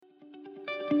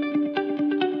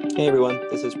Hey everyone,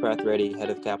 this is Prath Reddy, Head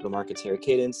of Capital Markets here at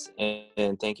Cadence,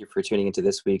 and thank you for tuning into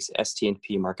this week's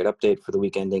STNP Market Update for the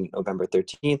week ending November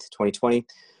 13th, 2020,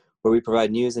 where we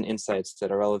provide news and insights that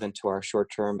are relevant to our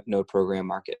short-term node program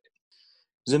market.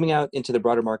 Zooming out into the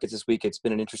broader markets this week, it's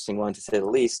been an interesting one to say the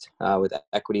least, with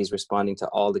equities responding to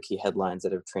all the key headlines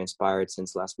that have transpired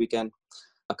since last weekend.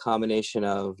 A combination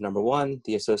of, number one,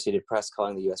 the Associated Press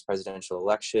calling the US presidential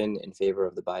election in favor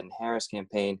of the Biden-Harris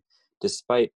campaign,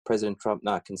 despite President Trump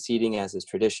not conceding as is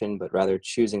tradition, but rather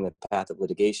choosing the path of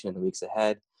litigation in the weeks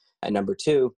ahead. And number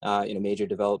two, major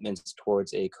developments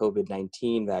towards a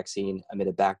COVID-19 vaccine amid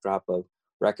a backdrop of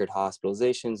record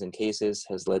hospitalizations and cases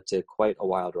has led to quite a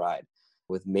wild ride,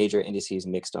 with major indices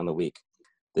mixed on the week.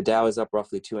 The Dow is up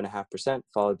roughly 2.5%,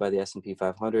 followed by the S&P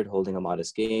 500 holding a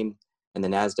modest gain, and the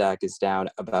NASDAQ is down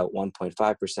about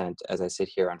 1.5% as I sit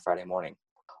here on Friday morning.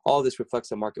 All this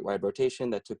reflects a market-wide rotation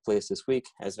that took place this week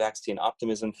as vaccine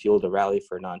optimism fueled a rally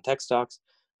for non-tech stocks,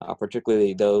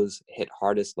 particularly those hit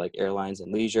hardest like airlines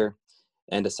and leisure,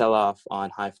 and a sell-off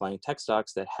on high-flying tech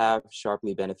stocks that have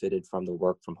sharply benefited from the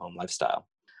work-from-home lifestyle.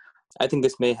 I think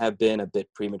this may have been a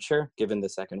bit premature given the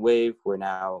second wave we're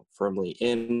now firmly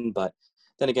in, but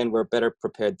then again, we're better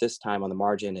prepared this time on the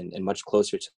margin and much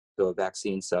closer to a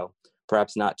vaccine, so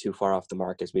perhaps not too far off the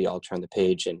mark as we all turn the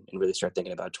page and really start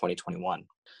thinking about 2021.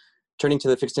 Turning to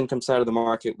the fixed income side of the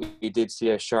market, we did see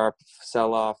a sharp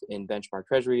sell-off in benchmark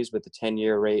treasuries with the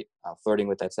 10-year rate flirting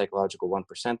with that psychological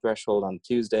 1% threshold on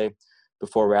Tuesday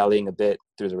before rallying a bit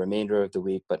through the remainder of the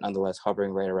week, but nonetheless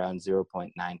hovering right around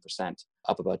 0.9%,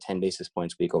 up about 10 basis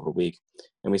points week over week.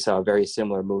 And we saw very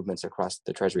similar movements across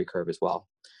the treasury curve as well.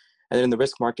 And then in the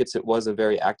risk markets, it was a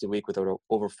very active week with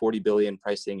over 40 billion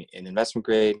pricing in investment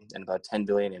grade and about 10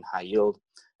 billion in high yield,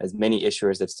 as many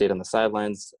issuers that stayed on the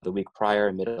sidelines the week prior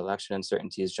amid election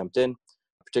uncertainties jumped in,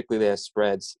 particularly as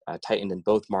spreads tightened in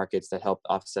both markets that helped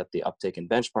offset the uptick in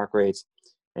benchmark rates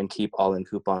and keep all-in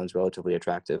coupons relatively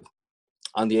attractive.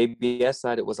 On the ABS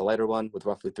side, it was a lighter one with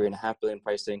roughly 3.5 billion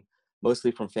pricing,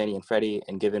 mostly from Fannie and Freddie,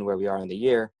 and given where we are in the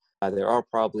year, there are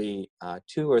probably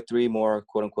 2 or 3 more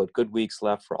quote-unquote good weeks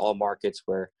left for all markets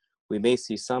where we may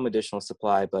see some additional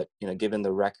supply, but given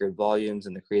the record volumes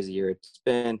and the crazy year it's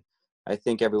been, I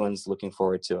think everyone's looking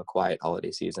forward to a quiet holiday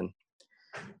season.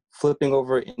 Flipping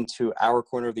over into our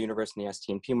corner of the universe in the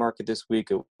STNP market this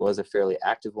week, it was a fairly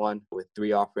active one with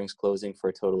 3 offerings closing for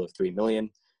a total of 3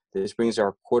 million. This brings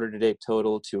our quarter-to-date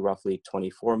total to roughly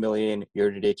 24 million,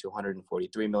 year-to-date to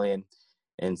 143 million,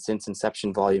 and since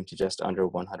inception volume to just under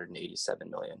 187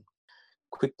 million.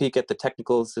 Quick peek at the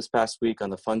technicals this past week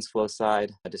on the funds flow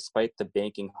side. Despite the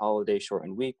banking holiday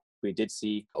shortened week, we did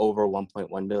see over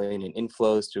 1.1 million in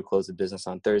inflows to close the business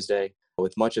on Thursday,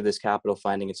 with much of this capital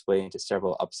finding its way into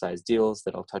several upsized deals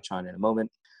that I'll touch on in a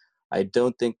moment. I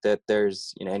don't think that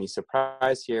there's any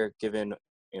surprise here given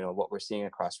what we're seeing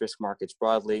across risk markets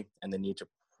broadly and the need to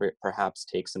perhaps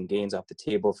take some gains off the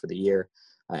table for the year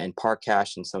and park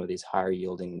cash in some of these higher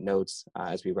yielding notes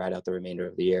as we ride out the remainder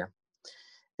of the year.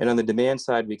 And on the demand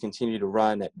side, we continue to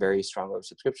run at very strong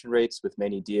oversubscription rates with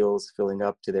many deals filling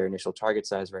up to their initial target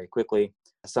size very quickly,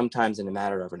 sometimes in a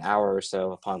matter of an hour or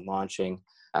so upon launching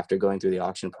after going through the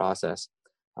auction process.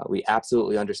 We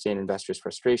absolutely understand investors'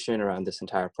 frustration around this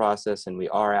entire process, and we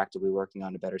are actively working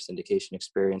on a better syndication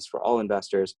experience for all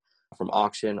investors from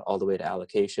auction all the way to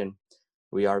allocation.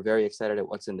 We are very excited at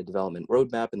what's in the development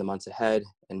roadmap in the months ahead,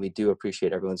 and we do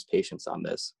appreciate everyone's patience on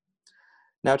this.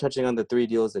 Now touching on the 3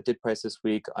 deals that did price this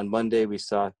week, on Monday we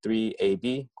saw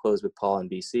 3AB close with Paul and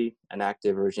BC, an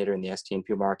active originator in the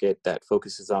STNP market that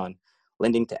focuses on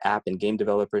lending to app and game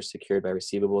developers secured by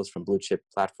receivables from blue chip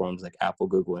platforms like Apple,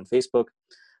 Google, and Facebook.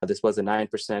 This was a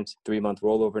 9% 3-month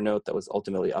rollover note that was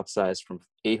ultimately upsized from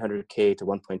 800K to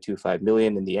 1.25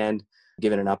 million in the end,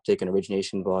 given an uptick in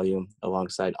origination volume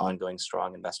alongside ongoing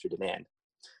strong investor demand.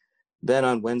 Then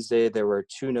on Wednesday, there were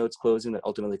 2 notes closing that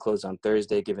ultimately closed on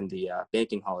Thursday, given the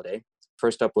banking holiday.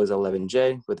 First up was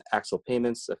 11J with Axle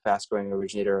Payments, a fast-growing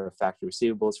originator of factory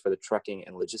receivables for the trucking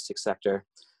and logistics sector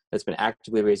that's been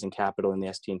actively raising capital in the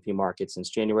STNP market since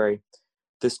January.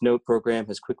 This note program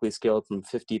has quickly scaled from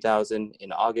 50,000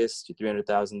 in August to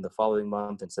 300,000 the following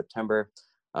month in September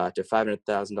to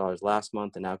 $500,000 last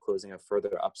month, and now closing a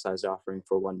further upsized offering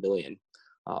for 1 million.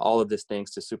 All of this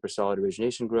thanks to super solid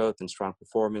origination growth and strong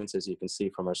performance, as you can see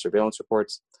from our surveillance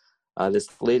reports. This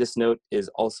latest note is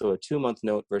also a 2-month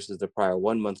note versus the prior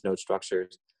 1-month note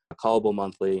structures, callable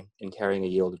monthly and carrying a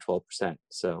yield of 12%.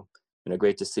 So,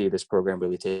 great to see this program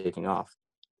really taking off.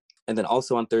 And then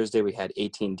also on Thursday, we had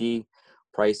 18D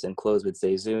price and close with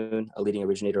Zayzoon, a leading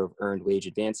originator of earned wage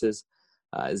advances.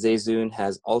 Zayzoon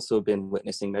has also been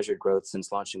witnessing measured growth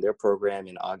since launching their program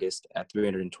in August at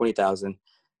 320,000,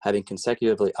 having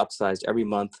consecutively upsized every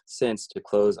month since to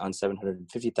close on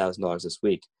 $750,000 this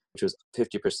week, which was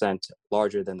 50%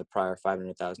 larger than the prior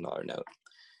 $500,000 note.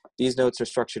 These notes are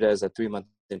structured as a 3-month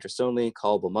interest only,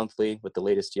 callable monthly, with the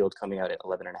latest yield coming out at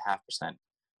 11.5%.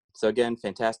 So again,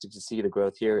 fantastic to see the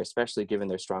growth here, especially given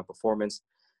their strong performance,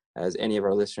 as any of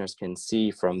our listeners can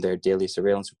see from their daily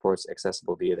surveillance reports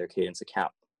accessible via their Cadence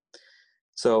account.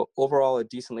 So overall, a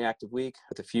decently active week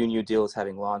with a few new deals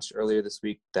having launched earlier this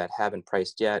week that haven't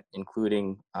priced yet,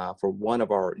 including for one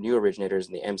of our new originators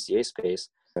in the MCA space,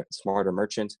 Smarter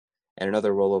Merchant, and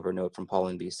another rollover note from Paul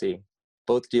in BC.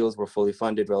 Both deals were fully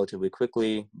funded relatively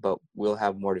quickly, but we'll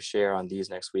have more to share on these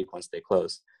next week once they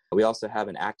close. We also have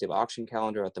an active auction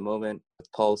calendar at the moment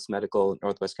with Pulse, Medical,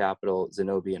 Northwest Capital,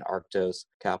 Zenobia, and Arctos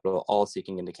Capital all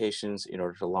seeking indications in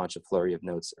order to launch a flurry of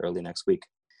notes early next week.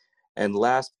 And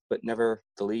last but never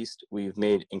the least, we've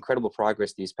made incredible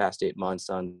progress these past 8 months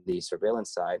on the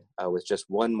surveillance side, with just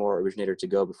one more originator to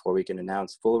go before we can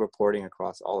announce full reporting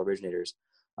across all originators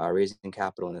raising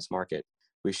capital in this market.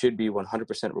 We should be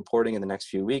 100% reporting in the next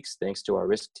few weeks, thanks to our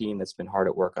risk team that's been hard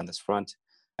at work on this front.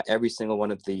 Every single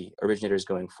one of the originators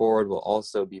going forward will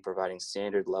also be providing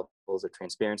standard levels of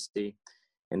transparency,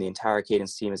 and the entire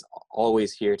Cadence team is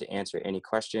always here to answer any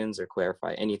questions or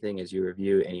clarify anything as you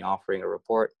review any offering or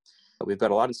report. We've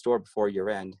got a lot in store before year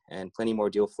end and plenty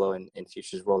more deal flow and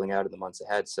futures rolling out in the months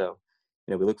ahead. So,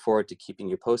 we look forward to keeping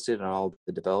you posted on all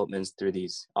the developments through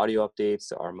these audio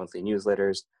updates, our monthly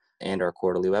newsletters, and our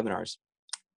quarterly webinars.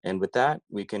 And with that,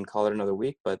 we can call it another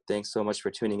week, but thanks so much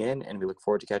for tuning in, and we look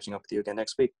forward to catching up with you again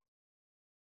next week.